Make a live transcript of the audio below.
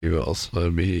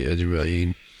وأصحابه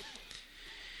أجمعين۔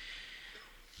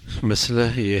 مسئلہ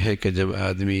یہ ہے کہ جب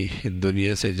آدمی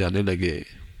دنیا سے جانے لگے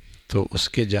تو اس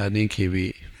کے جانے کی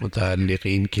بھی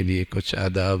متعلقین کے لیے کچھ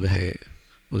آداب ہے،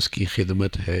 اس کی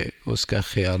خدمت ہے، اس کا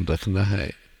خیال رکھنا ہے،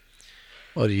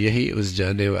 اور یہی اس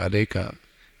جانے والے کا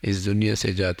اس دنیا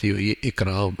سے جاتی ہوئی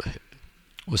اکرام ہے،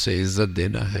 اسے عزت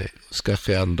دینا ہے، اس کا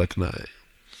خیال رکھنا ہے۔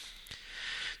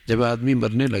 جب آدمی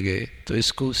مرنے لگے تو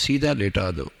اس کو سیدھا لیٹا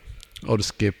دو اور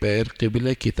اس کے پیر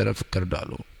قبلے کی طرف کر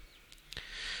ڈالو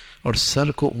اور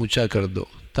سر کو اونچا کر دو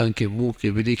تاکہ منہ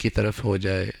قبلے کی طرف ہو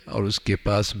جائے، اور اس کے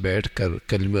پاس بیٹھ کر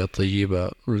کلمہ طیبہ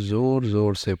زور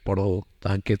زور سے پڑھو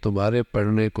تاکہ تمہارے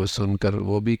پڑھنے کو سن کر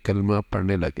وہ بھی کلمہ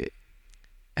پڑھنے لگے۔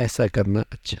 ایسا کرنا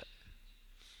اچھا،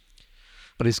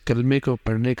 اور اس کلمے کو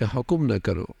پڑھنے کا حکم نہ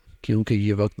کرو کیونکہ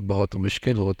یہ وقت بہت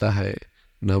مشکل ہوتا ہے،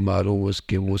 نہ معلوم اس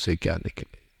کے منہ سے کیا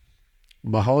نکلے۔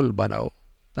 ماحول بناؤ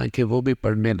تاکہ وہ بھی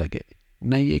پڑھنے لگے،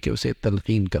 نہ یہ کہ اسے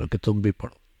تلقین کرو کہ تم بھی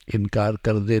پڑھو۔ انکار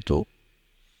کر دے تو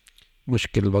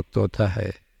مشکل وقت ہوتا ہے،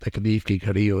 تکلیف کی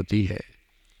گھڑی ہوتی ہے،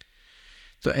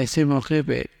 تو ایسے موقع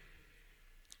پہ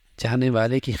چاہنے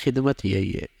والے کی خدمت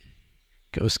یہی ہے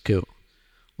کہ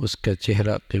اس کا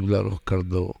چہرہ قبلہ رخ کر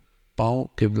دو، پاؤں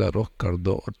قبلہ رخ کر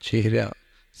دو، اور چہرہ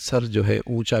سر جو ہے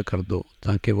اونچا کر دو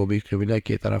تاکہ وہ بھی قبلہ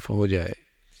کی طرف ہو جائے،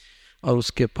 اور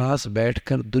اس کے پاس بیٹھ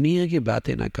کر دنیا کی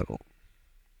باتیں نہ کرو۔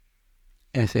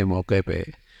 ایسے موقع پہ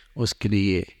اس کے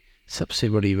لیے سب سے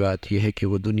بڑی بات یہ ہے کہ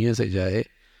وہ دنیا سے جائے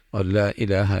اور لا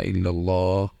الہ الا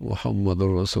اللہ محمد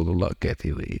رسول اللہ کہتے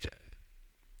ہوئے جائے۔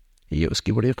 یہ اس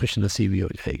کی بڑی خوش نصیبی ہو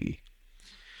جائے گی،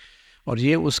 اور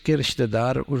یہ اس کے رشتہ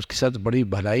دار اس کے ساتھ بڑی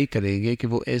بھلائی کریں گے کہ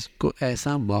وہ اس کو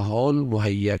ایسا ماحول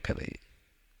مہیا کریں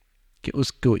کہ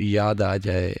اس کو یاد آ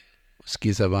جائے، اس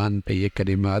کی زبان پہ یہ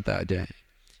کلمات آ جائیں۔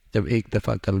 جب ایک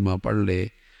دفعہ کلمہ پڑھ لے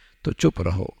تو چپ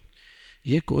رہو،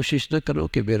 یہ کوشش نہ کرو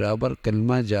کہ برابر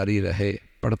کلمہ جاری رہے،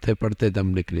 پڑھتے پڑھتے دم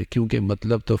نکلے، کیونکہ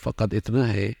مطلب تو فقط اتنا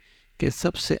ہے کہ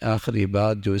سب سے آخری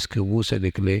بات جو اس کے منہ سے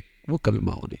نکلے وہ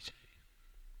کلمہ ہونی چاہیے۔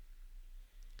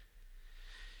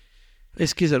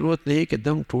 اس کی ضرورت نہیں کہ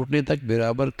دم ٹوٹنے تک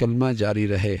برابر کلمہ جاری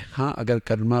رہے۔ ہاں، اگر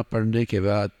کلمہ پڑھنے کے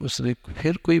بعد اس نے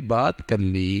پھر کوئی بات کر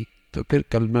لی تو پھر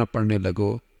کلمہ پڑھنے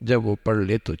لگو، جب وہ پڑھ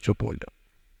لے تو چپ ہو جاؤ۔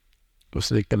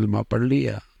 اس نے کلمہ پڑھ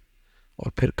لیا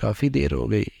اور پھر کافی دیر ہو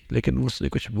گئی لیکن اس نے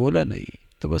کچھ بولا نہیں،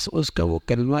 تو بس اس کا وہ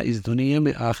کلمہ اس دنیا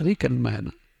میں آخری کلمہ ہے نا،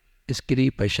 اس کے لیے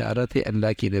بشارت ہے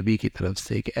اللہ کی نبی کی طرف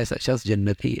سے کہ ایسا شخص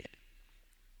جنتی ہے۔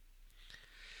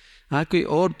 ہاں، کوئی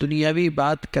اور دنیاوی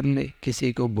بات کر لے،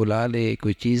 کسی کو بلا لے،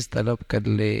 کوئی چیز طلب کر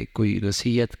لے، کوئی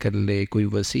نصیحت کر لے، کوئی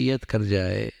وصیت کر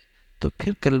جائے، تو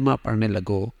پھر کلمہ پڑھنے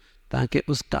لگو تاکہ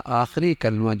اس کا آخری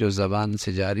کلمہ جو زبان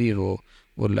سے جاری ہو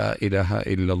وہ لا الہ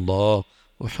الا اللہ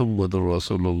محمد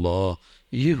رسول اللہ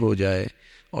یہ ہو جائے،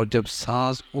 اور جب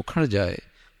سانس اکھڑ جائے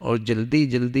اور جلدی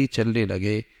جلدی چلنے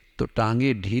لگے تو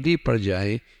ٹانگیں ڈھیلی پڑ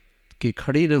جائیں کہ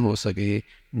کھڑی نہ ہو سکے،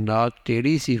 ناک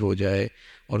ٹیڑھی سی ہو جائے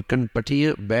اور کن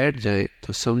پٹیاں بیٹھ جائیں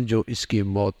تو سمجھو اس کی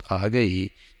موت آ گئی۔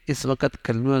 اس وقت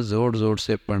کلمہ زور زور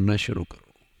سے پڑھنا شروع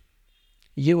کرو۔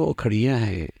 یہ وہ کھڑیاں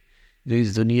ہیں جو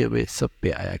اس دنیا میں سب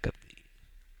پہ آیا کرتی۔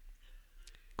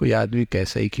 کوئی آدمی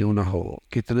کیسا ہی کیوں نہ ہو،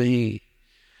 کتنا ہی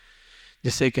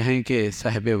جسے کہیں کہ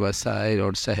صاحب وسائل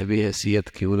اور صاحب حیثیت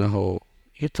کیوں نہ ہو،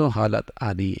 یہ تو حالت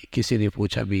آنی ہے۔ کسی نے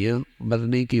پوچھا میاں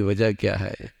مرنے کی وجہ کیا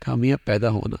ہے؟ کہا میاں پیدا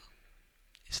ہونا،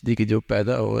 اس لیے کہ جو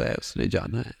پیدا ہوا ہے اس نے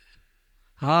جانا ہے۔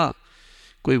 ہاں،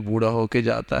 کوئی بوڑھا ہو کے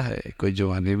جاتا ہے، کوئی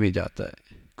جوانی میں جاتا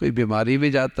ہے، کوئی بیماری میں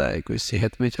جاتا ہے، کوئی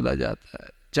صحت میں چلا جاتا ہے،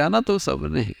 جانا تو سب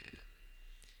نے ہے۔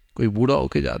 کوئی بوڑھا ہو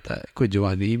کے جاتا ہے، کوئی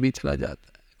جوانی میں چلا جاتا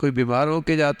ہے، کوئی بیمار ہو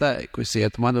کے جاتا ہے، کوئی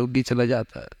صحت مند ہو کے چلا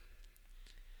جاتا ہے،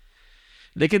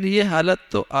 لیکن یہ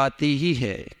حالت تو آتی ہی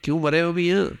ہے۔ کیوں مرے ہو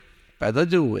میاں؟ پیدا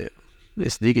جو ہوئے ہو،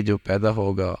 اس لیے کہ جو پیدا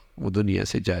ہوگا وہ دنیا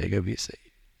سے جائے گا بھی صحیح۔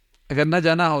 اگر نہ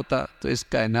جانا ہوتا تو اس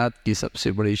کائنات کی سب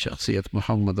سے بڑی شخصیت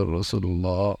محمد رسول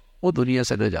اللہ وہ دنیا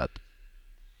سے نہ جاتا۔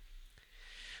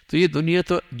 تو یہ دنیا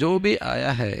تو جو بھی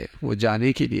آیا ہے وہ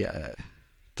جانے کے لیے آیا ہے۔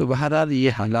 تو بہرحال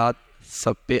یہ حالات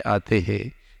سب پہ آتے ہیں،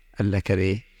 اللہ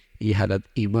کرے یہ حالت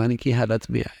ایمان کی حالت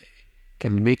میں آئے،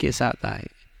 کلمے کے ساتھ آئے،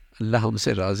 اللہ ہم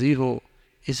سے راضی ہو،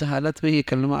 اس حالت میں یہ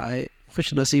کلمہ آئے۔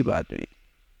 خوش نصیب آدمی،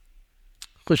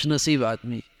 خوش نصیب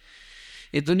آدمی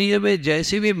یہ دنیا میں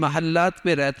جیسے بھی محلات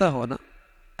میں رہتا ہو نا،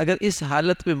 اگر اس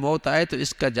حالت میں موت آئے تو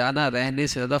اس کا جانا رہنے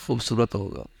سے زیادہ خوبصورت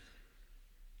ہوگا،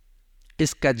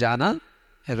 اس کا جانا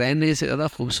رہنے سے زیادہ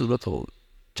خوبصورت ہوگا۔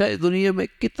 چاہے دنیا میں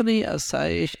کتنی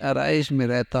آسائش آرائش میں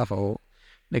رہتا ہو،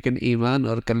 لیکن ایمان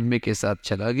اور کلمے کے ساتھ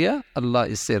چلا گیا،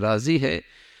 اللہ اس سے راضی ہے،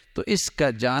 تو اس کا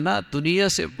جانا دنیا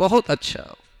سے بہت اچھا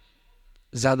ہو،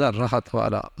 زیادہ راحت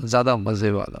والا، زیادہ مزے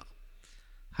والا۔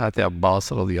 حضرت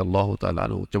عباس رضی اللہ تعالیٰ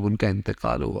عنہ جب ان کا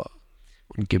انتقال ہوا،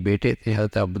 ان کے بیٹے تھے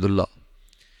حضرت عبداللہ،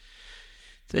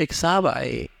 تو ایک صاحب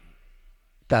آئے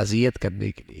تعزیت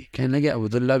کرنے کے لیے، کہنے لگے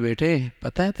عبداللہ بیٹے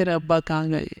پتہ ہے تیرے ابا کہاں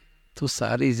گئے؟ تو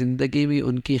ساری زندگی بھی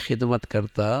ان کی خدمت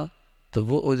کرتا تو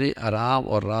وہ انہیں آرام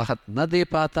اور راحت نہ دے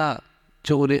پاتا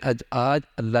جو انہیں آج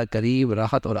اللہ کریم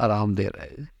راحت اور آرام دے رہے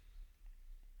ہیں۔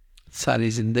 ساری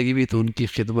زندگی بھی تو ان کی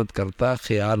خدمت کرتا،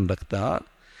 خیال رکھتا،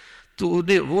 تو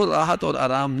انہیں وہ راحت اور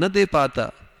آرام نہ دے پاتا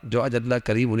جو آج اللہ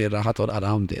کریم انہیں راحت اور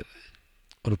آرام دے رہے ہیں۔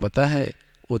 اور پتہ ہے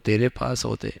وہ تیرے پاس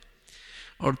ہوتے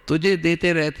اور تجھے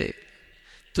دیتے رہتے،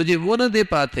 تجھے وہ نہ دے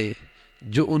پاتے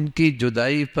جو ان کی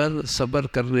جدائی پر صبر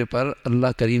کرنے پر اللہ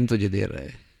کریم تجھے دے رہے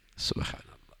ہیں۔ سبحان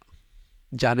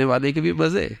اللہ، جانے والے کے بھی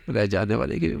مزے، رہ جانے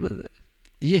والے کے بھی مزے۔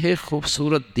 یہ ہے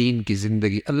خوبصورت دین کی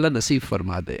زندگی، اللہ نصیب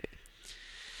فرما دے۔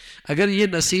 اگر یہ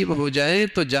نصیب ہو جائے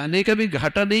تو جانے کا بھی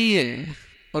گھاٹا نہیں ہے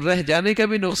اور رہ جانے کا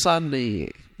بھی نقصان نہیں ہے،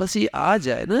 بس یہ آ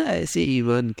جائے نا ایسے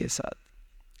ایمان کے ساتھ،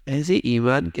 ایسے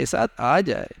ایمان کے ساتھ آ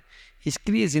جائے۔ اس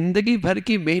کے لیے زندگی بھر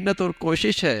کی محنت اور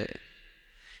کوشش ہے،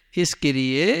 اس کے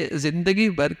لیے زندگی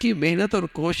بھر کی محنت اور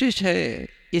کوشش ہے،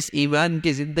 اس ایمان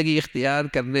کی زندگی اختیار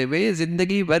کرنے میں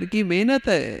زندگی بھر کی محنت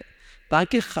ہے،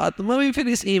 تاکہ خاتمہ بھی پھر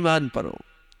اس ایمان پر ہو۔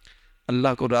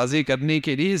 اللہ کو راضی کرنے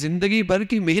کے لیے زندگی بھر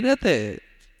کی محنت ہے،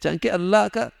 تاکہ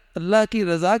اللہ کی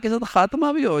رضا کے ساتھ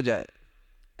خاتمہ بھی ہو جائے۔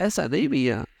 ایسا نہیں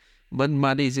میاں من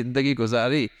مانی زندگی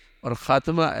گزاری اور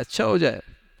خاتمہ اچھا ہو جائے،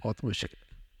 بہت مشکل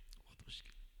ہے، بہت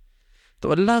مشکل۔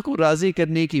 تو اللہ کو راضی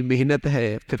کرنے کی محنت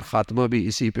ہے، پھر خاتمہ بھی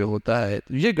اسی پہ ہوتا ہے۔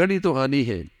 یہ گھڑی تو آنی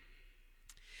ہے۔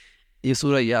 یہ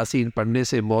سورہ یاسین پڑھنے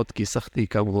سے موت کی سختی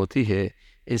کم ہوتی ہے،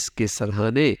 اس کے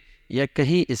سرہانے یا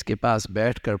کہیں اس کے پاس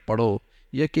بیٹھ کر پڑھو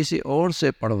یا کسی اور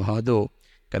سے پڑھوا دو،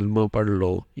 کلمہ پڑھ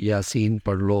لو، یاسین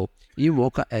پڑھ لو۔ یہ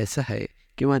موقع ایسا ہے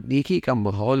کہ وہاں نیکی کا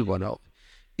ماحول بناؤ۔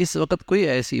 اس وقت کوئی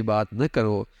ایسی بات نہ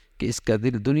کرو کہ اس کا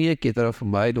دل دنیا کی طرف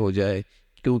مائل ہو جائے،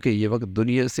 کیونکہ یہ وقت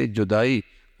دنیا سے جدائی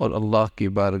اور اللہ کی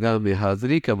بارگاہ میں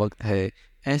حاضری کا وقت ہے۔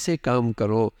 ایسے کام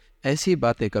کرو، ایسی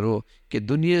باتیں کرو کہ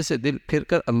دنیا سے دل پھر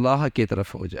کر اللہ کی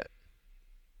طرف ہو جائے۔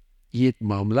 یہ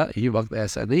معاملہ، یہ وقت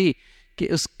ایسا نہیں کہ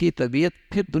اس کی طبیعت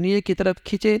پھر دنیا کی طرف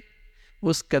کھینچے،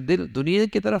 اس کا دل دنیا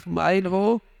کی طرف مائل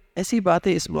ہو۔ ایسی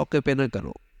باتیں اس موقع پہ نہ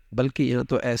کرو، بلکہ یہاں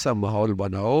تو ایسا ماحول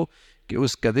بناؤ کہ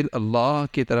اس کا دل اللہ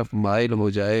کی طرف مائل ہو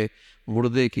جائے۔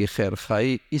 مردے کی خیر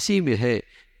خواہی اسی میں ہے۔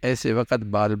 ایسے وقت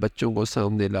بال بچوں کو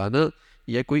سامنے لانا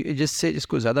یا کوئی جس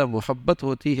کو زیادہ محبت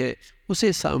ہوتی ہے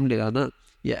اسے سامنے لانا،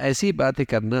 یا ایسی باتیں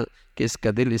کرنا کہ اس کا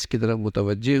دل اس کی طرف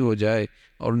متوجہ ہو جائے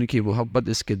اور ان کی محبت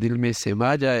اس کے دل میں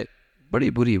سما جائے، بڑی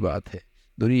بری بات ہے۔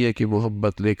 دنیا کی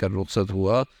محبت لے کر رخصت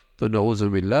ہوا تو نعوذ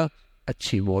باللہ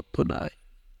اچھی موت تو نہ آئے۔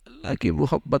 اللہ کی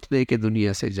محبت لے کے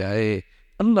دنیا سے جائے،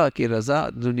 اللہ کی رضا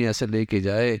دنیا سے لے کے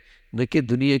جائے، نہ کہ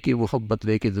دنیا کی محبت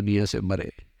لے کے دنیا سے مرے،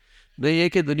 نہ یہ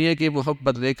کہ دنیا کی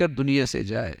محبت لے کر دنیا سے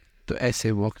جائے۔ تو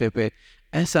ایسے موقع پہ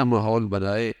ایسا ماحول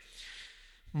بنائے،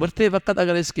 مرتے وقت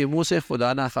اگر اس کے منہ سے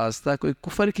خدا نہ خواستہ کوئی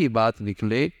کفر کی بات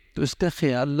نکلے تو اس کا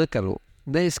خیال نہ کرو،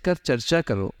 نہ اس کا چرچا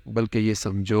کرو، بلکہ یہ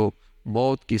سمجھو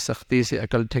موت کی سختی سے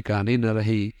عقل ٹھکانے نہ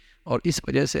رہی اور اس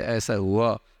وجہ سے ایسا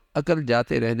ہوا۔ عقل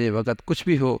جاتے رہنے وقت کچھ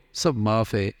بھی ہو سب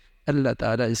معاف ہے، اللہ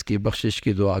تعالیٰ اس کی بخشش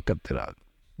کی دعا کرتے رہو۔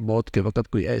 موت کے وقت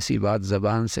کوئی ایسی بات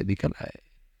زبان سے نکل آئے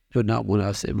جو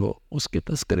نامناسب ہو، اس کے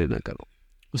تذکرے نہ کرو،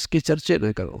 اس کے چرچے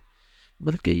نہ کرو،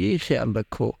 بلکہ یہ خیال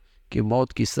رکھو کہ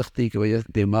موت کی سختی کی وجہ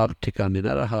سے دماغ ٹھکانے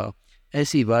نہ رہا،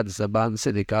 ایسی بات زبان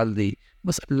سے نکال دی،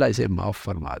 بس اللہ اسے معاف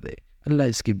فرما دے، اللہ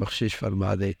اس کی بخشش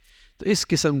فرما دے۔ تو اس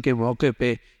قسم کے موقع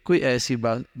پہ کوئی ایسی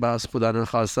بات خدا نہ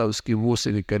خواستہ اس کی منہ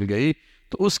سے نکل گئی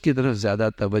تو اس کی طرف زیادہ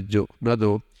توجہ نہ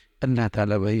دو۔ اللہ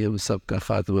تعالیٰ بھائی ہم سب کا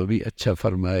خاتمہ بھی اچھا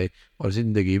فرمائے اور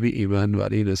زندگی بھی ایمان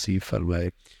والی نصیب فرمائے۔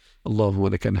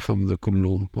 اللہم لک الحمد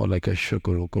کلو ولک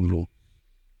الشکر کلو،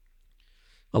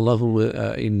 اللہم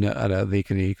انا علی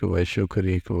ذکرک و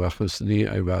شکرک و حسن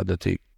عبادتک۔